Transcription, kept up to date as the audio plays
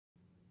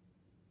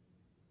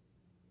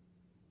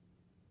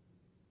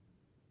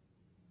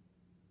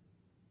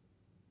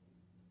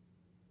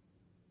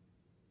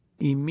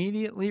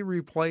Immediately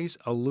replace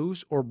a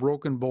loose or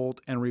broken bolt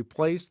and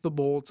replace the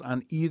bolts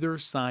on either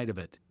side of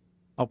it.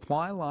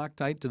 Apply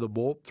Loctite to the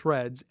bolt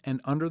threads and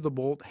under the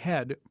bolt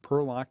head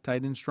per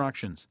Loctite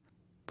instructions.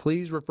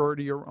 Please refer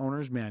to your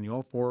owner's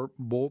manual for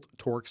bolt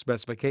torque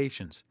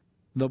specifications.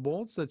 The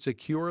bolts that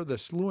secure the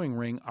slewing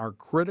ring are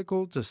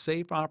critical to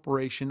safe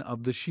operation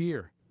of the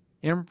shear.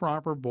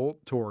 Improper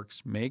bolt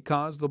torques may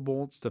cause the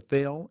bolts to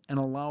fail and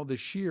allow the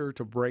shear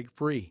to break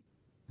free.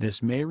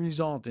 This may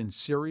result in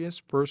serious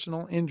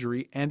personal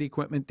injury and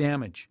equipment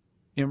damage.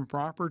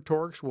 Improper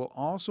torques will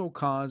also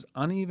cause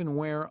uneven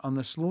wear on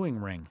the slewing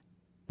ring.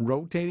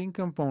 Rotating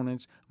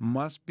components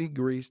must be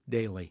greased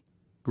daily.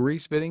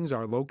 Grease fittings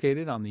are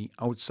located on the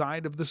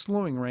outside of the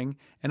slewing ring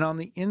and on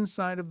the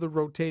inside of the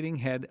rotating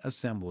head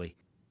assembly.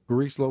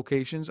 Grease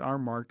locations are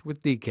marked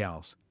with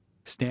decals.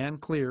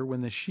 Stand clear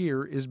when the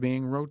shear is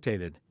being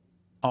rotated.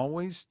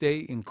 Always stay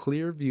in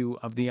clear view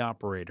of the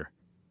operator.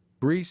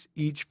 Grease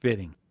each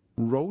fitting.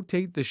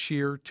 Rotate the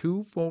shear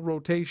 2 full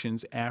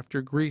rotations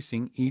after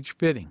greasing each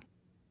fitting.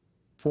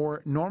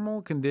 For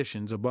normal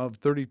conditions above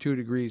 32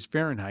 degrees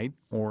Fahrenheit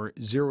or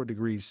 0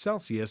 degrees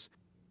Celsius,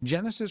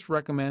 Genesis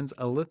recommends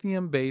a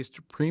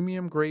lithium-based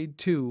Premium Grade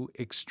 2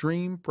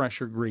 extreme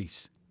pressure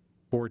grease.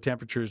 For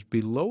temperatures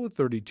below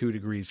 32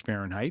 degrees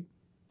Fahrenheit,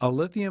 a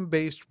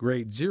lithium-based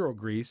Grade 0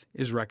 grease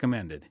is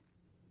recommended.